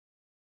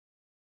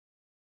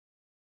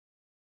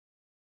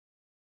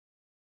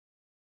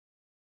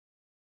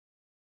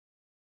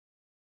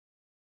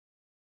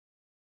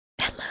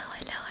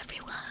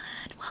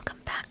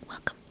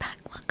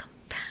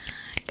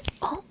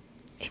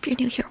you're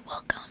new here,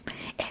 welcome.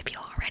 If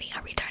you're already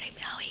a returning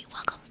meowie,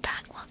 welcome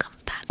back,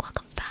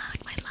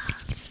 my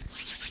loves.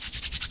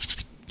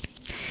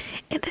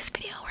 In this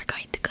video, we're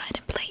going to go ahead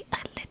and play a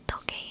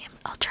little game.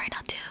 I'll try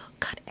not to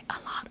cut a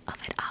lot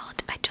of it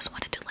out. I just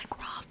wanted to like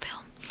raw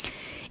film.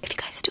 If you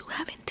guys do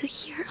happen to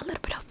hear a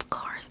little bit of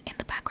cars in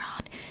the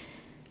background,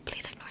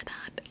 please ignore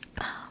that.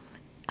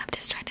 I'm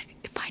just trying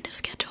to find a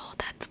schedule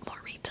that's more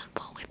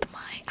reasonable with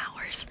my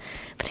hours.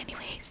 But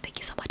anyways, thank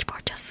you so much for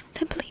just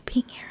simply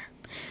being here.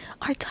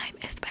 Our time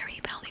is very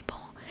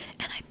valuable,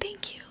 and I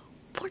thank you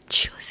for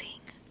choosing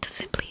to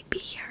simply be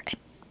here and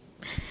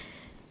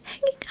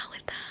hanging out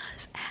with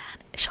us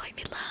and showing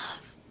me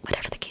love,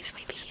 whatever the case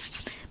may be.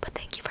 But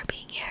thank you for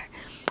being here.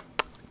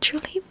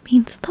 Truly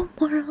means the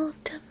world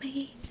to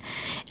me.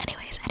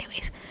 Anyways,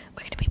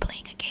 we're gonna be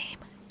playing a game,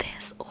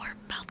 this or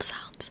mouth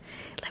sounds.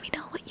 Let me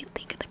know what you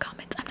think in the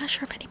comments. I'm not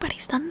sure if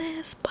anybody's done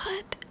this,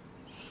 but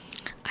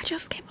I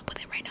just came up with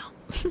it right now.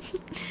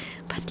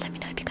 But let me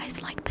know if you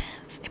guys like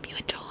this, if you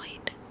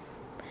enjoyed.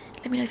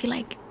 Let me know if you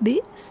like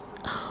this.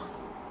 Oh,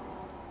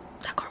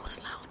 that car was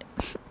loud.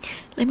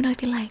 Let me know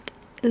if you like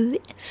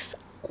this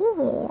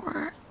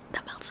or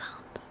the mouth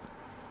sounds.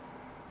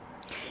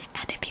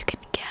 And if you can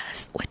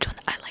guess which one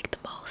I like the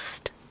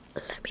most,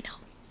 let me know.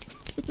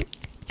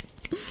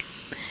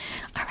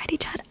 Alrighty,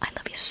 chat, I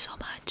love you so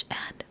much,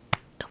 and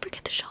don't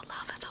forget to show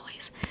love as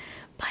always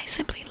by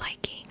simply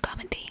liking,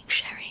 commenting,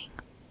 sharing,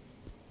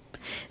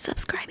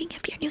 subscribing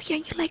if you're new here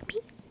and you like me,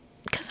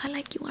 because I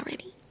like you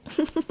already.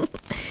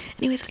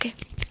 Anyways, okay,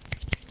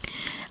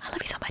 I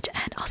love you so much,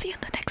 and I'll see you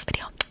in the next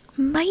video.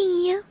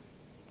 Bye.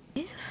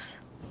 Yes.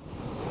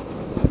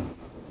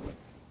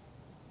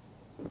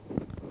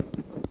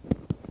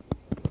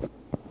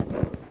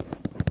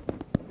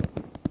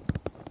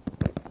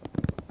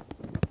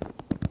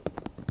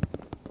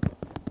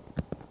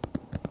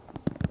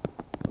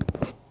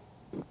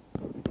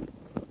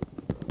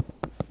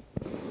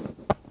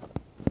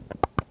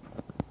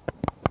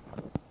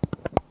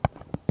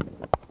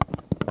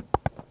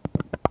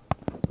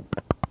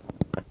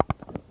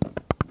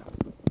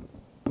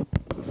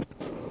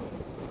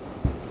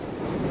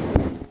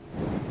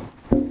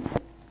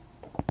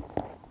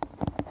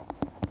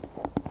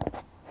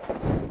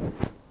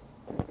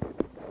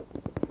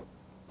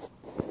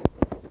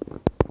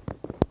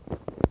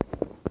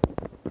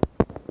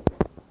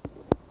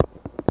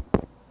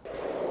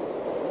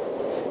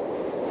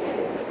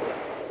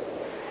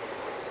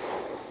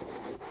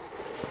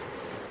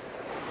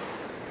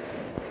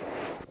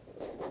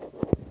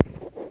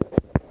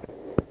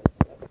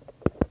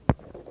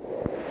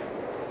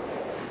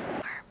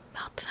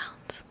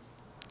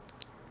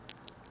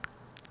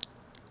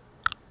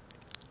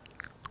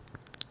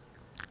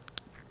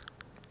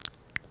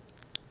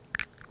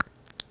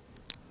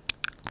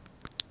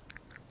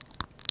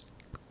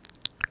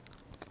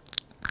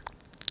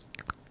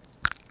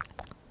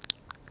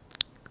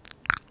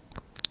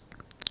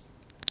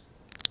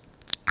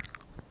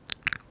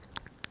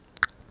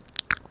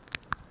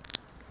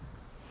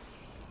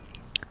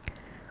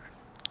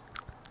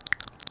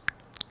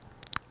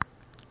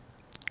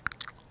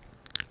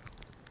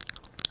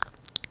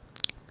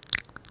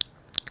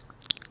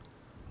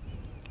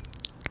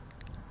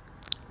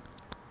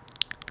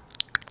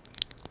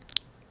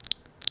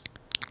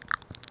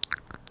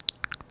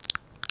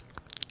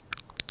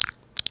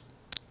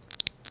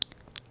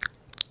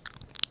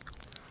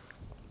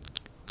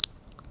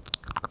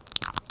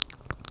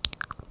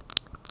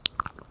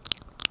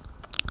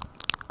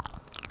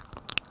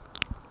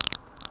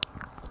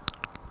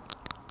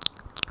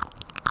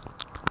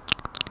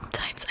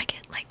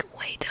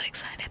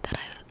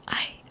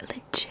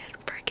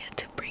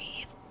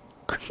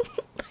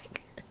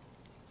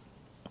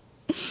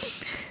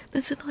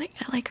 This is like,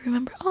 I like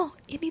remember, oh,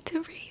 you need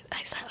to breathe.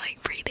 I start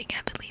like breathing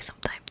heavily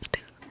sometimes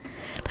too.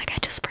 Like I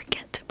just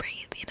forget to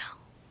breathe, you know.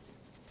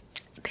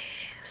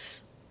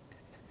 This.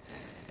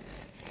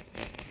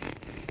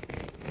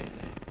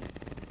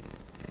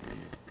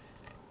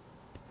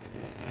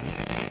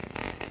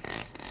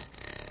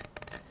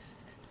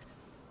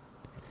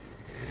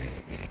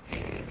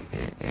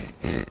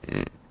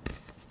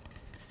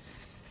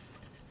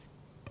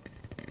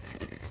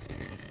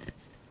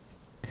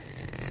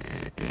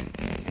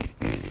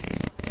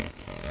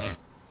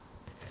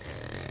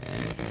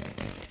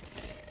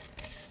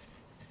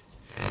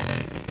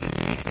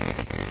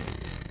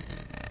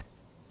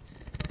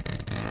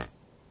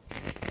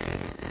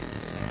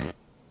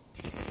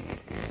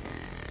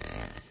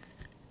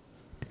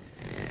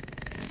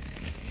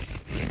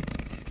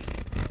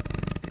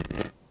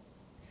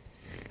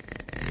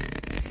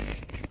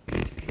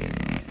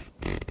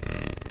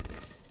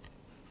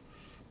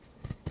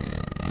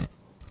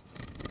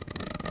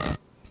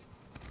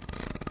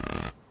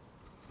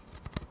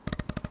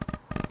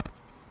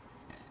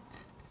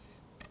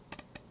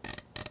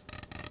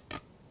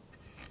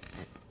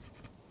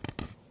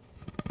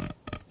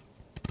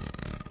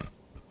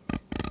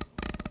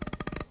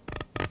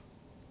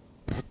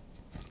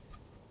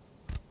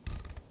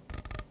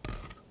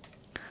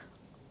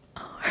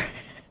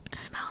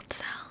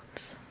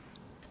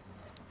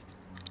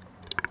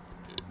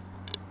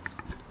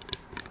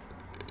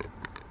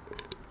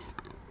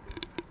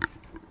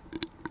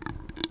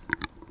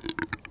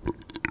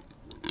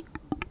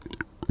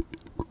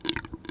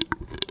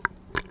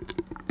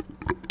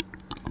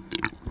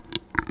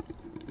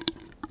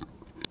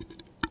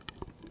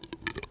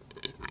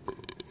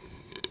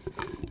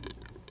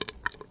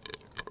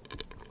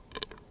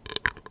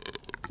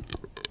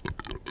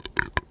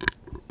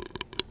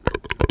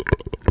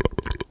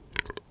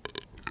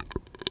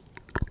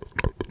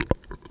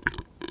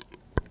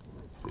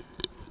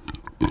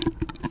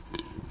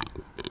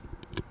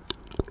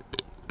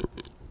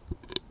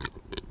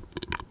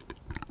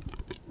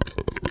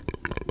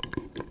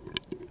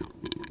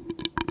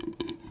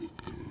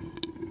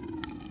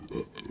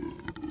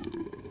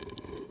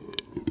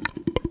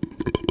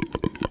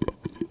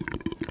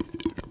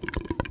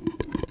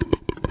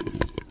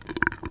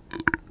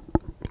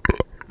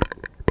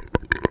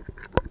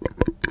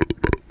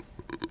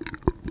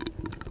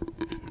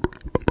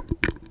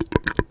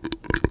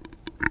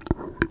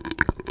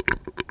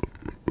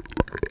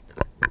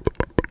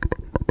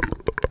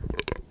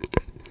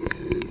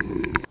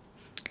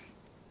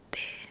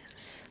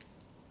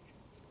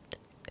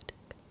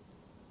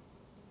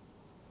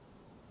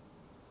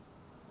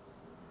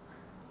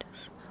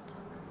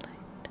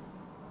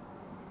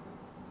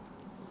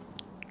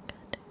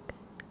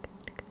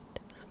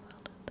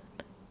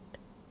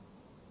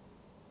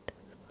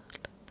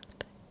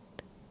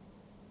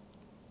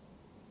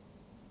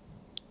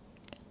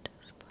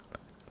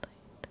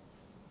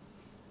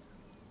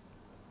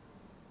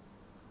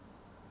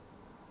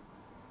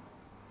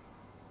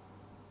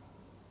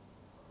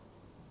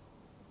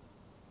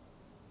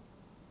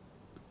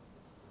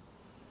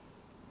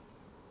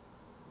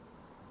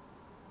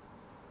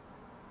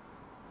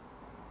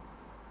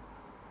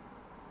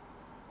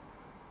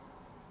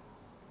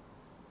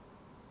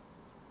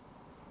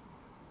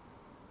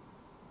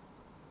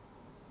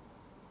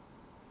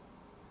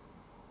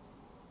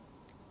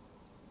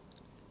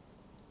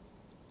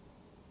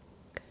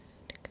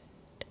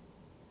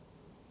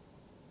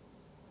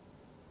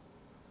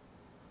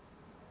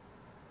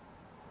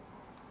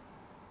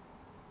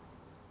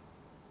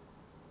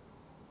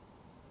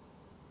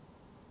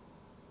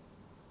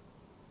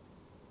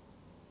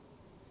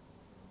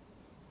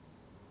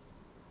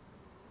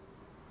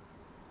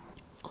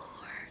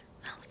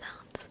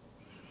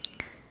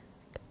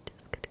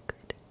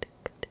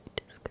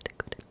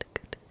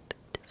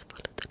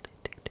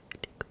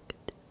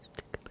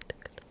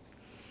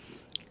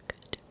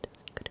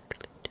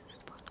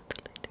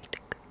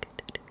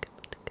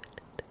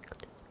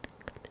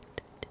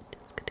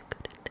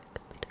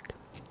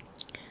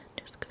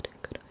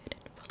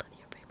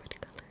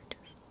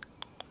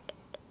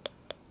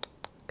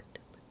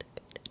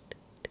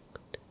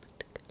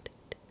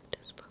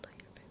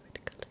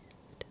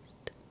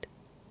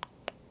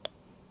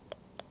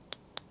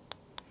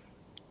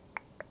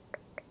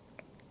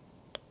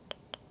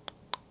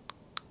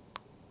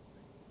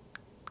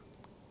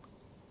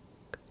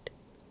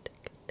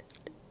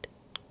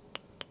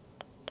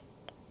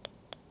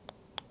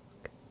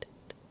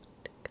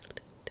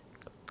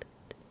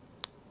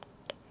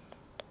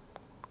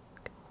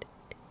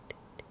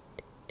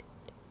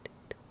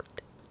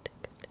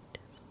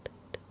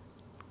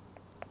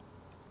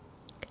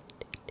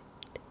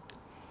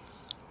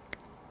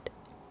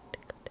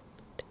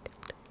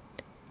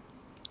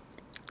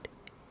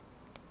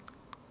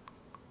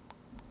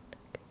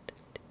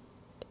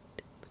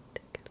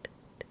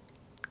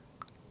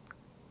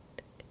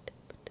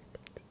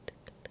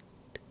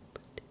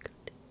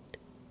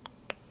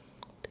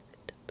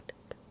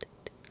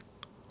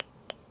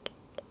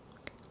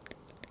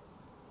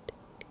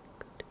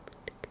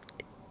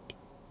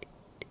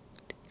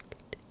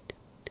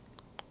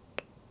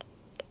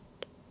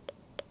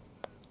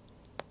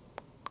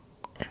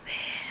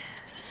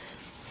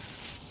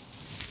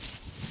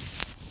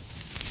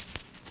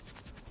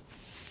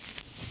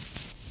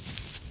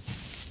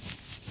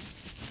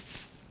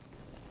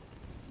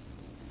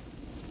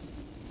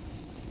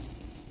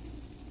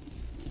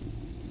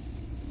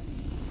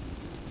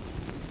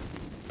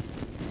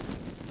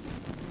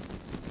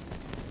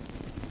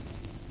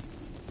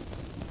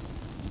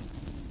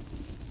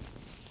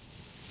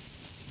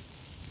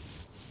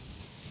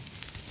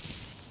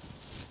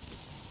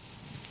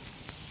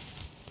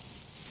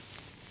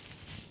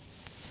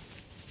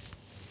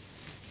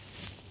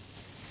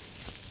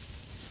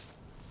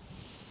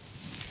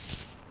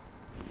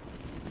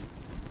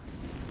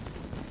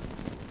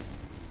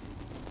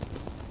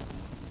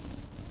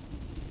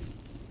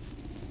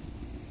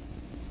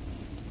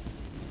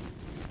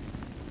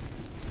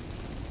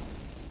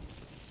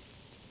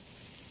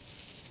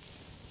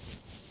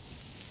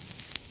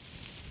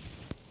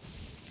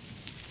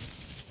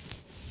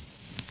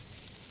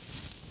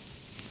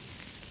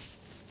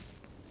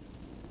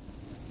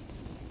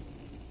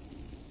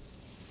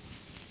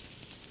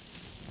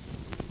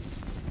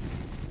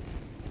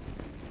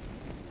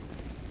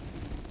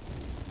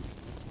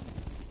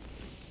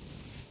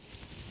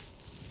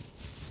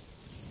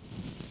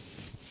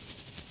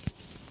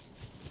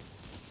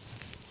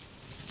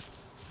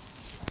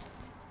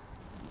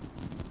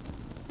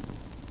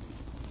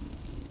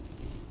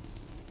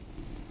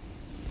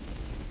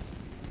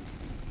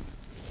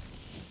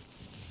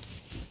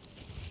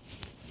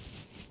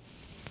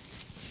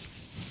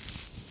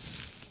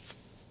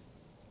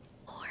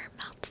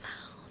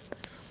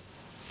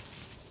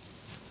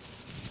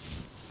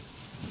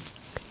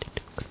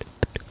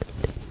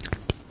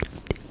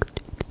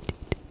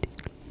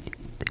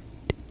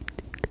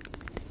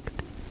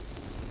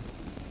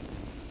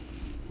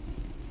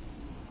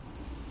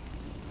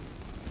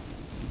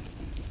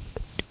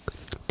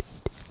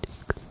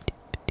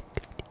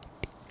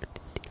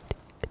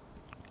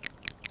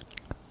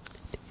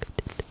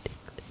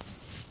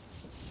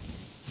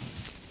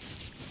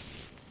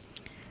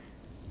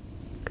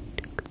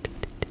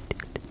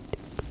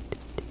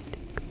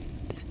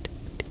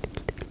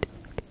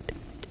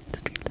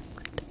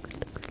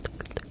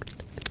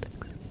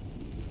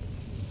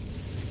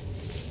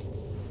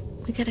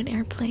 We got an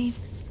airplane.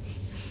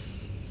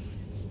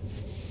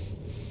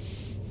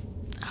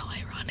 How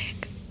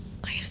ironic.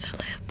 I used to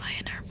live by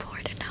an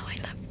airport and now I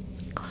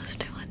live close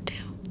to one too.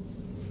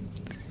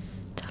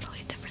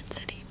 Totally different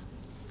city.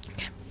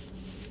 Okay.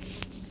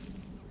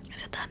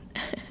 Is it done?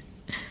 Okay.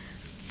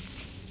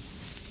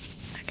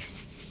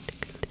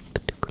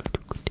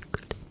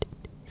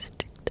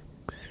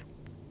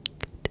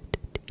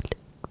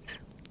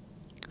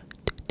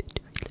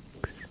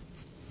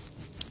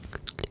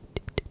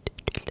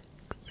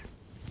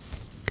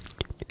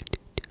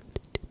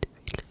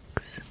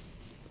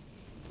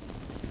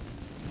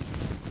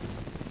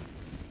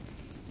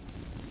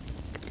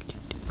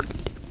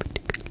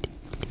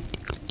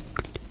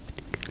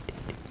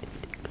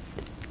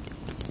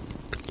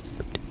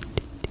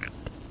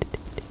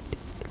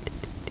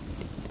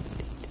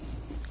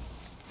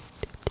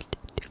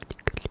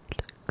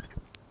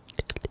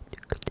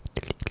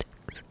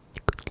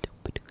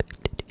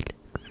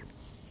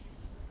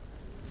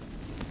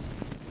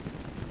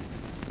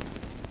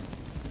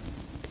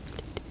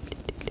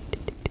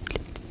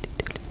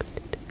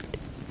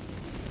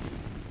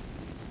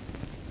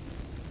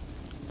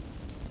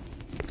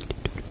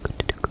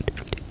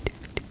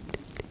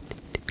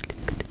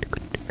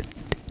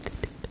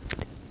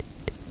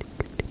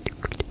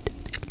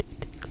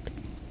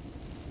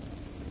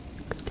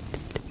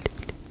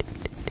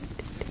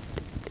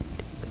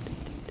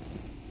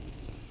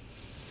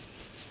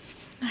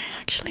 I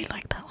actually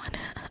like that one.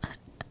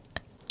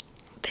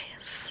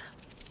 This.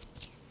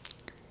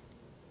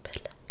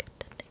 Pluck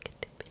the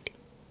negativity.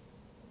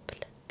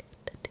 Pluck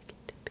the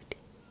negativity.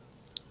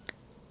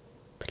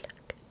 Pluck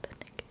the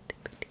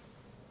negativity.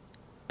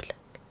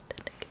 Pluck the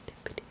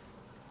negativity.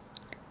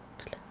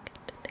 Pluck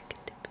the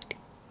negativity.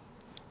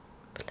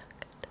 Pluck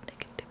the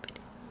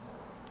negativity.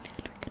 And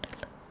we're gonna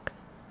look.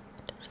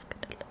 Just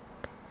gonna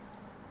look.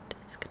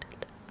 Just gonna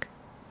look.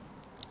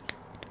 And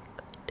we're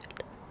going to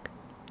look.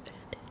 And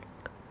then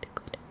we're going to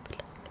go to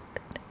pluck.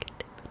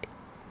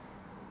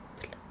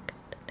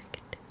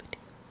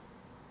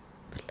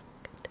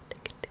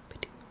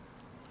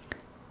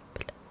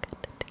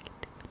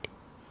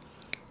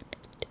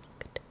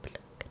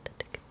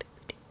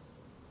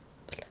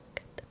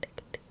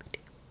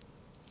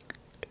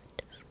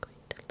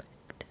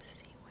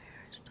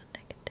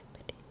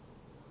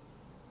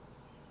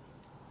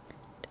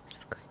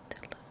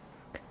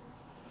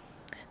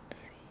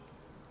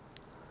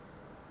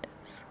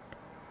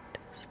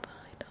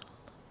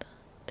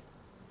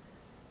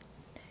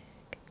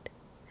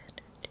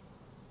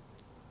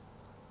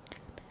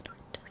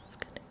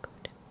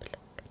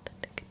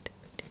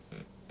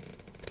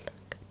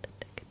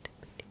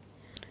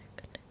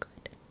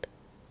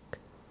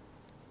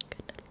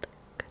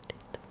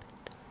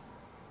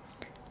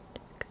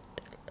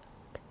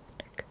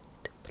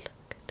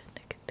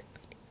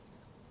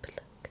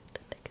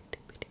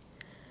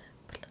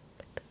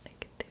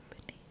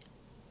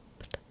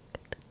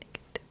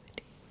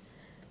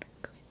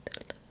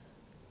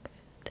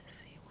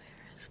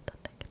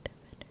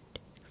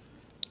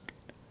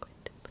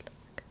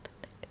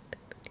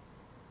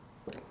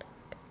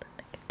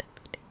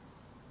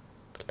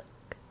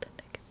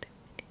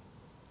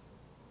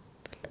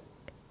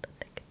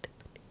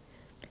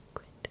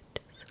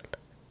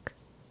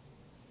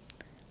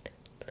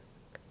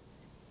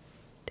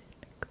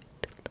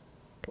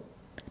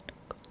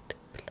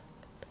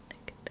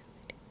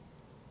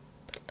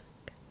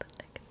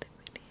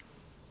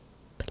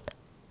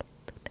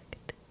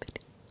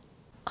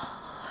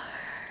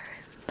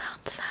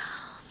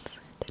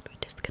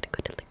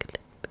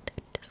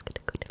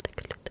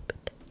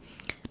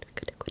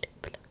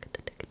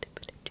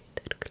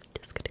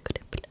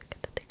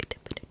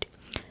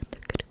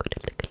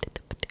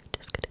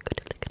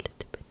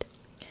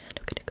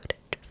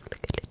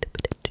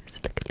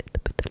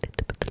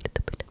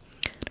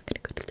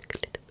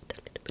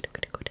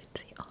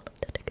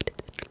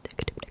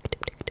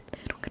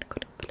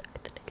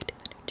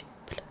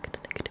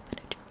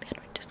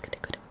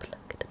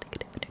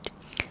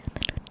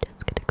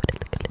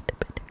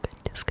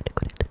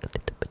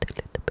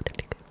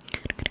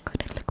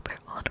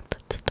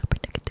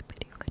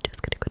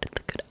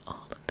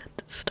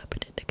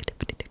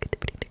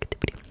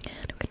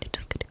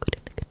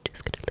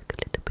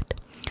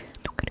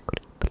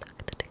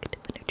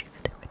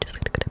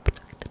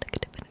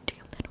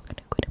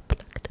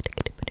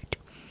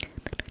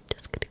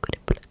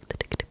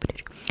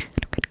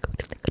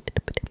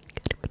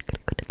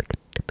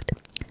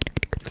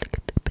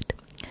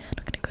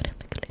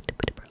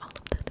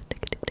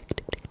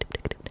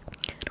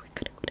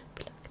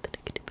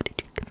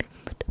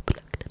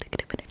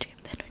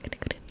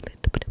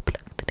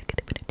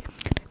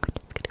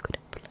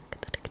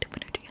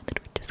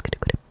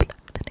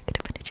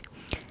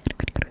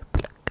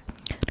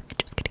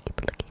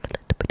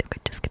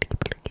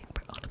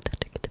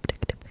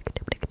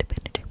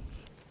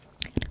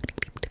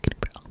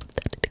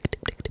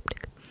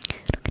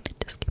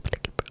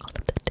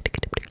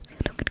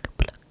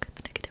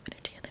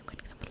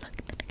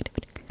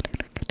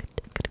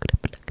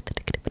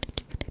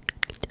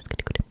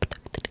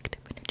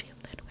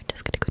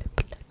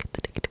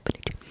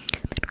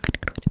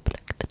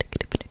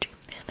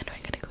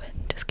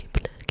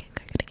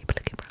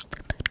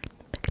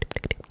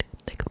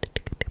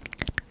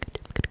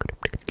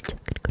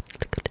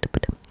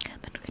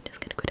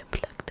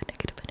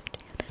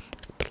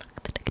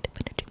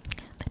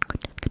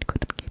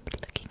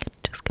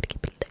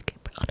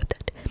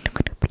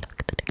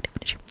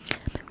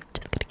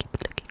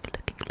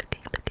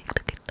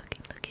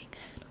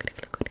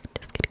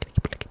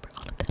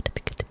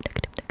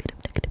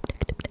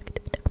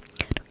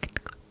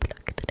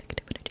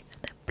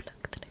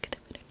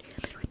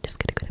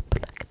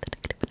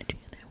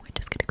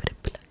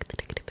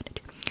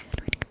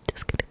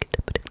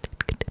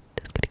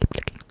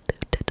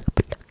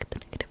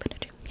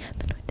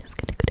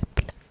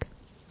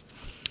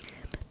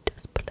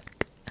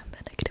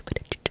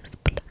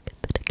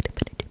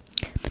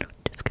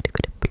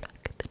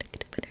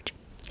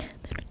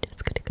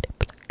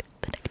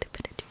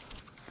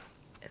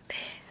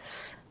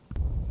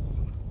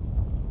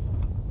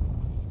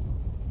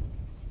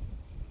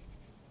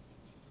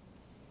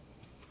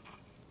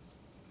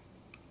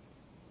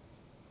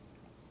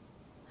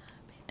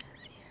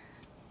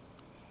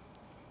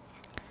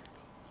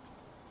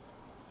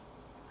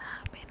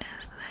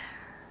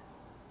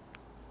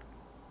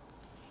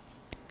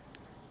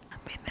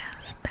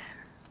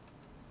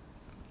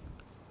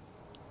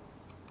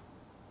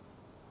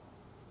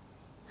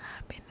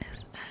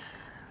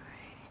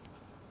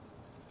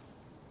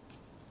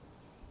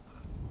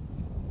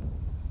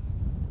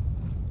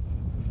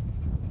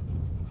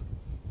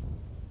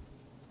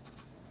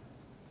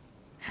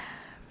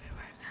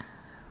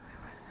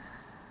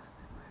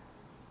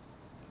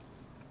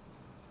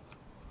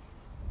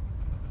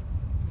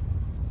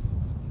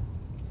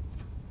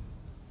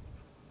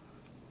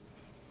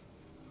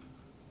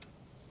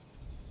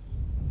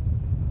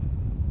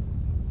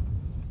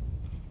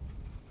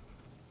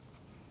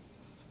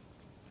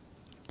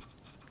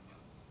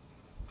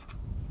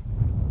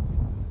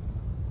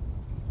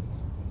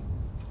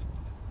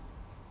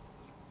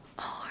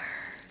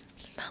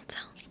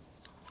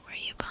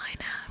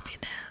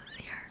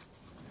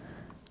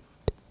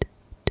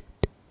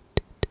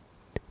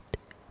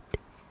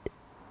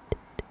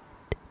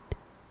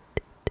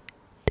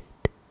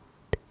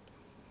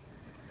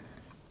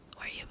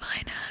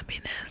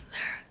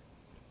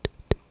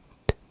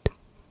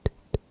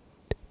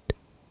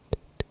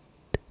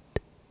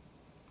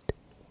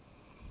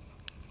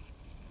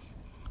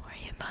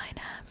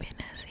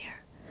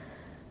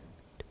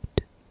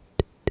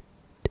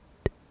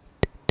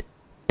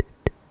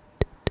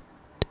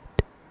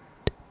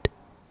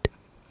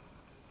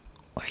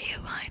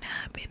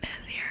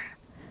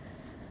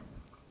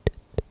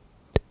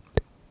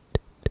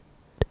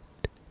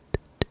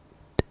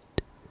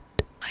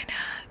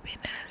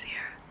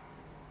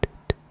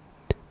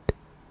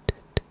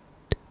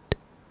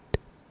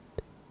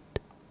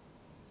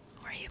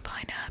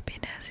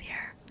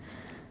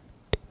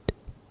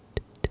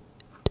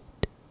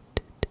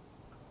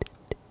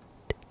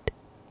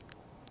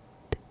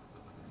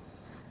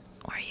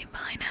 Where you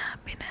find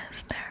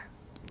happiness there.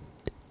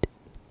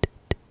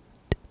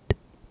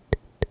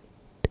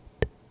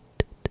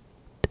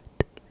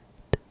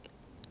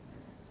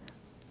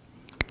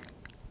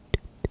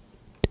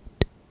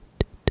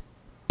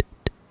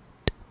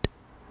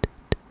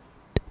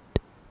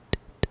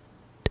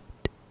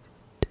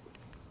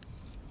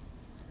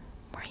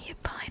 Where you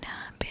find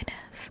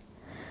happiness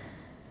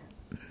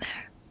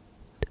there.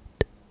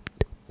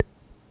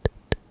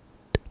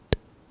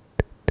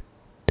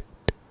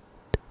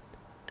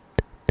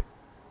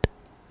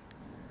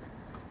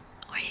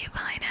 Where you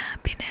find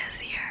happiness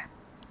here.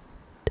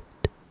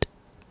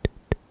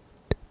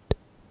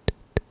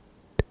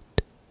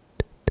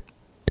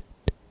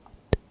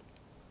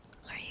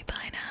 Where you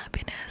find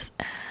happiness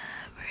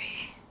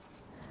everywhere,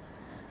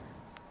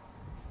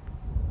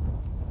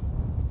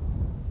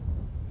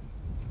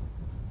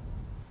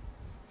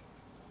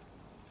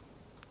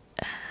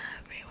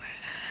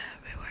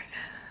 everywhere.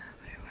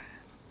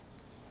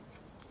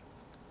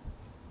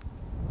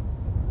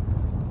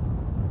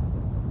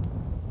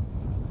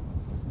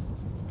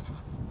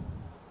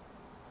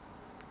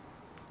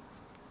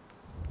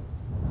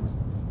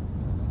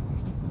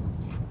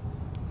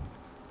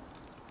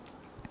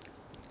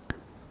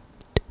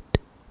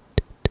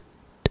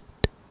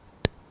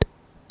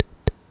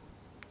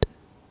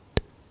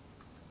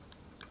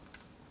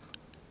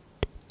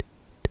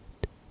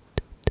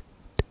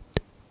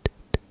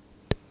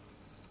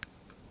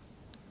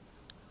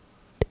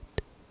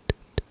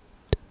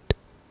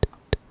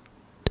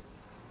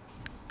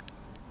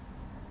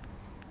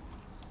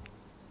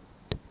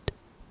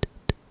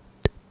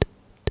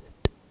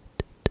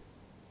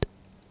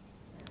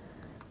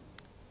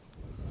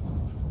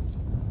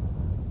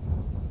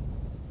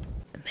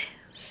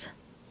 This,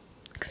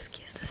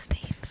 excuse the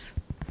stains.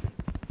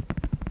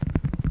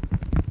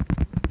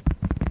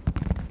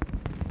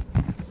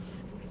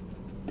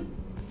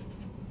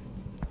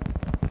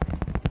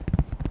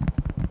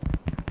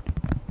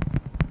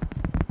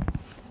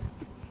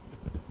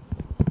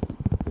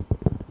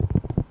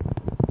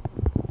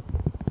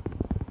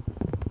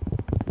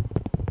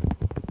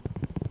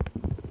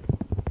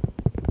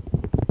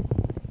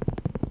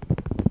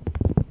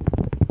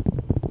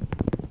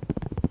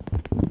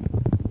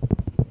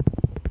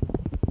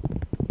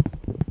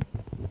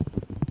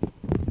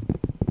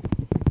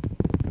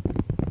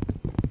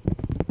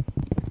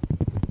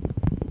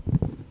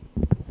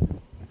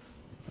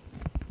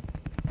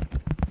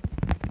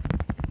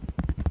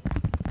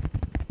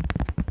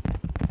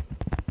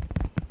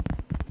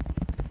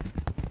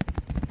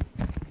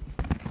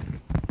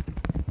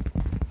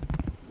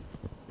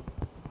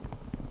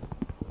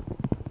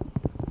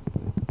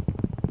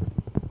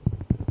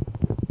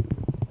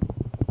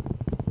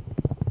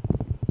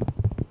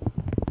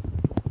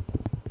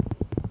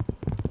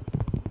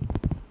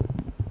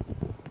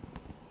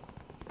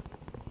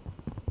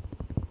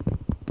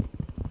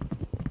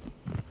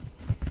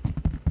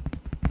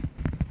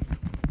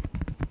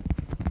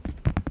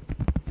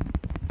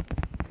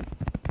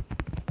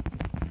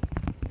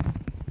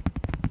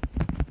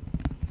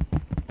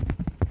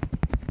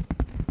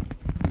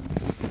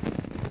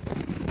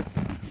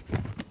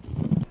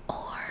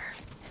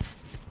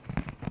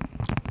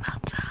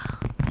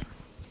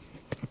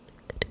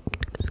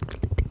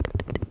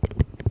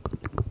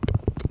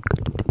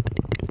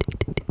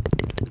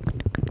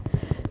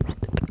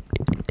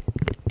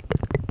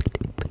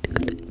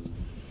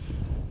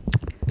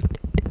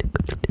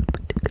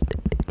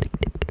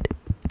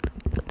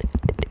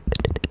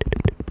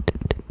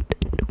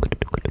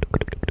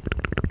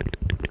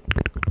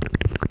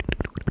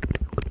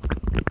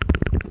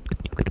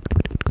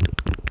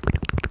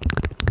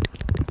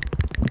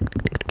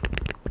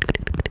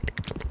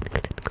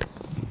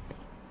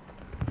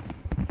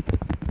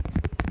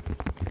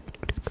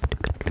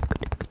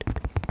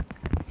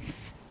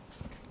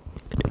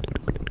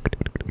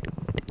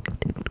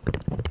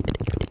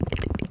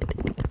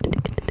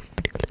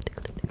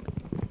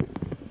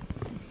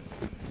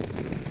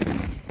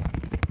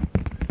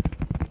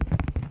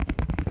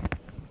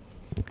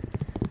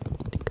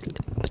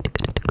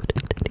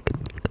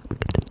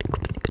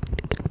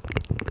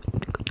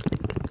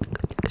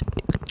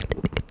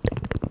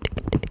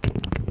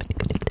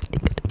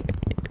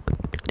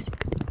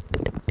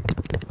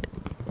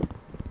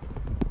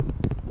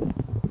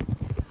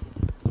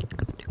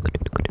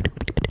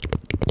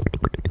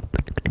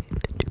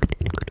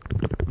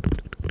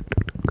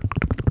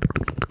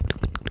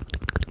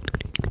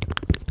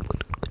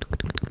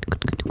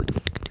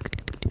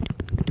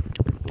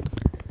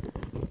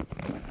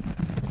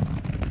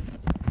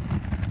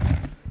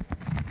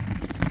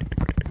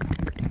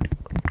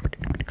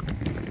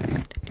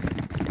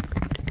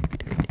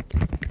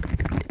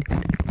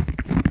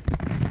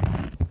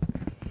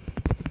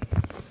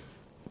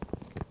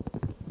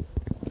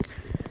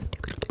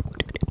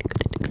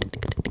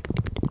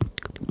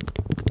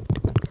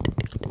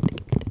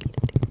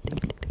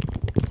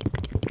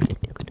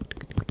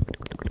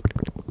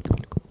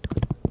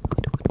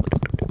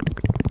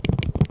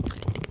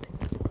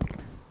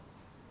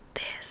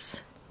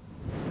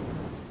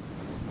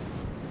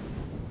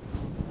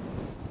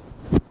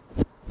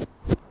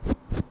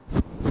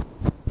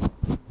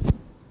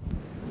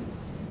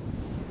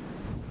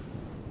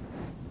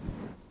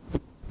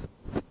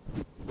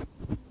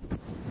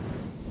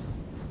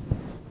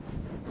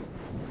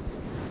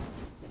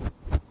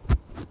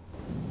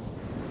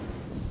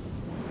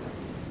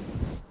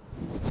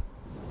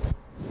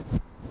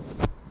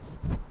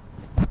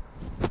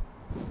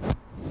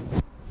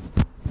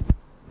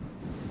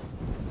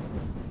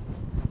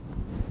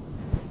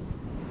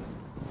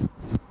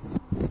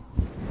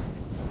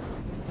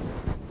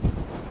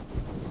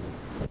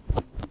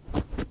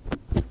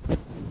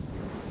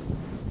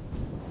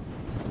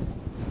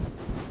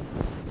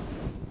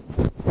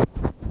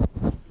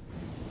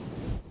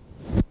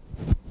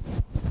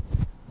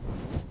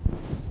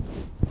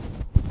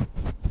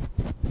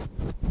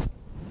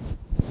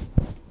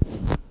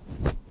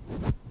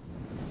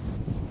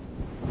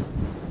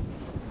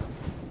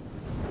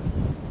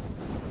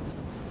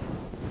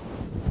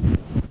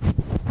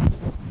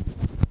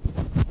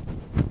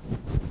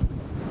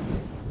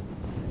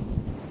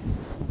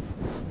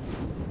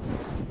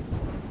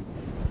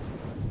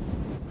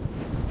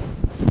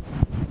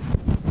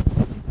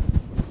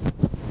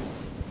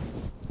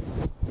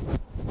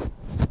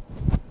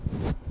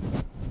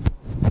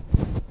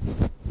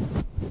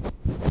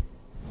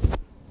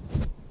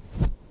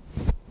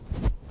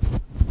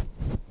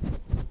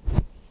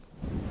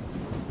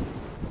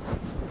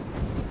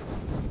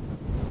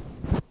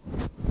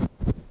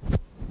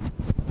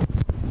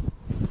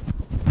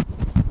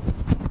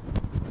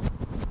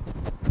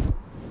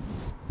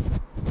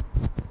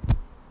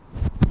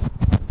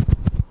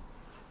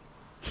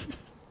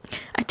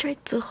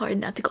 too hard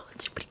not to go.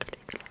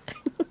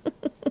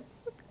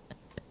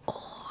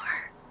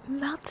 Or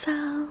mouth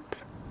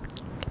sounds.